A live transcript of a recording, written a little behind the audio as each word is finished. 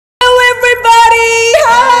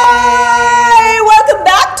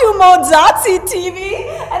Mozartsy TV,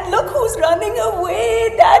 and look who's running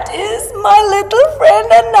away. That is my little friend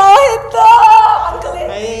Anahita. Uncle A,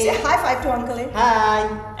 hey. Say high five to Uncle A. Hi.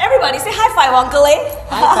 Everybody say high five, Uncle A.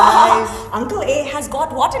 High five. Uncle A has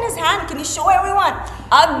got what in his hand? Can you show everyone?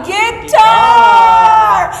 A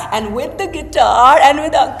guitar. And with the guitar and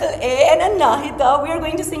with Uncle A and Anahita, we are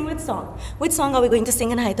going to sing which song? Which song are we going to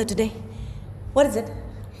sing, Anahita, today? What is it?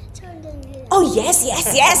 Oh, yes,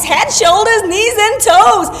 yes, yes. Head, shoulders, knees, and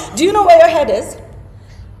toes. Do you know where your head is?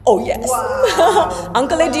 Oh, yes. Wow.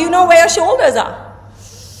 Uncle A, do you know where your shoulders are?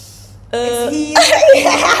 It's here.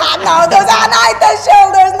 Yeah, no, those are Anahita's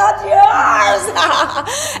shoulders, not yours.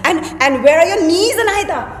 and where are your knees,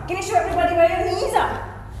 Anahita? Can you show everybody where your knees are?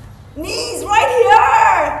 Knees right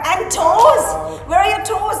here. And toes. Where are your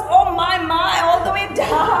toes? Oh, my, all the way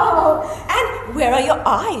down. And where are your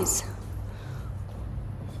eyes?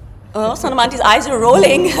 Oh, Sonam Auntie's eyes are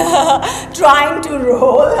rolling, trying to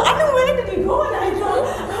roll. I know, where did you go, Anahita?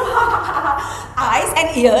 Eyes and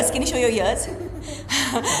ears. Can you show your ears?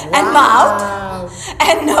 And mouth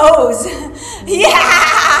and nose. Yeah!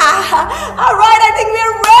 All right, I think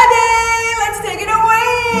we're ready. Let's take it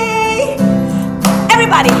away.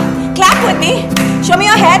 Everybody, clap with me. Show me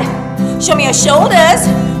your head. Show me your shoulders.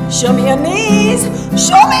 Show me your knees.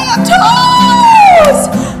 Show me your toes.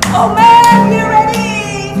 Oh man, we're ready.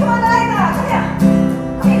 Come on, Anahita.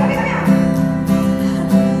 Come here. Come here.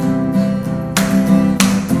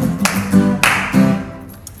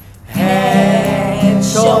 Head,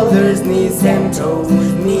 shoulders, knees and toes,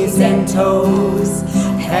 knees and toes.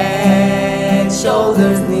 Head,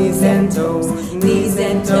 shoulders, knees and toes, knees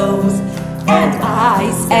and toes. And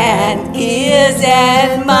eyes and ears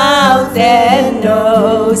and mouth and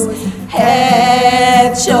nose.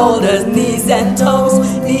 Head, shoulders, knees and toes,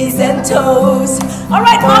 knees and toes. All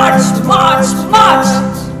right, march, march, march.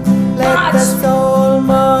 Let the soul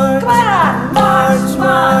march. Come on, march,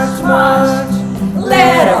 march, march.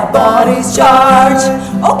 Let our bodies charge.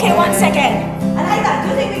 Okay, 1 second. Anahita, do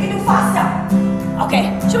you think we can do faster? Okay,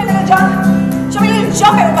 show me a little jump. Show me a little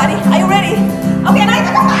jump, everybody. Are you ready? Okay,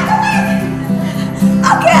 Anahita, go back.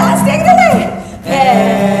 Okay, let's take it away.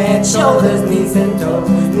 Head, shoulders, knees and toes,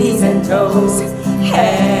 knees and toes.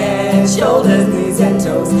 Head, shoulders, knees and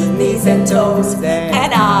toes, knees and toes.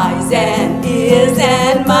 And eyes and ears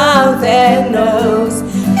and mouth and nose.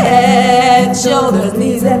 Head, shoulders,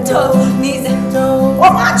 knees and toes, knees and toes.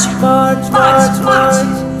 Oh, march, march, march, march.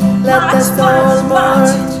 Let the soul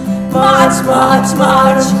march. March, march,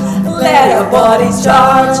 march. Let our bodies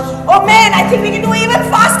charge. Oh man, I think we can do it even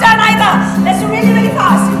faster, Anahita. Let's do really, really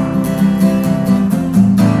fast.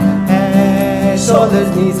 Head, shoulders,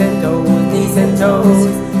 knees and toes, knees and toes.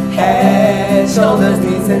 Head, shoulders,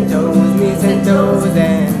 knees and toes, knees and toes.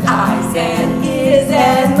 And eyes and ears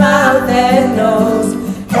and mouth and nose.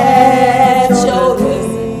 Head,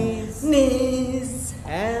 shoulders, knees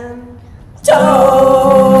and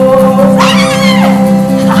toes.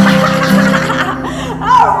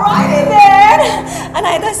 Alrighty then.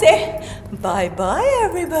 Anahita, say bye-bye,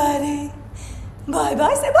 everybody.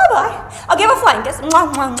 Bye-bye. Say bye-bye. I'll give a flying kiss.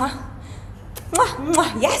 Mwah, mwah, mwah. Mwah,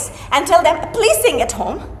 mwah. Yes. And tell them, please sing at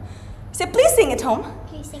home. Say, please sing at home.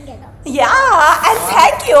 Please sing it up. Yeah. And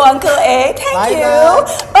thank you, Uncle A. Thank Bye-bye. you.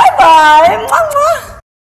 Bye-bye. Mwah, mwah.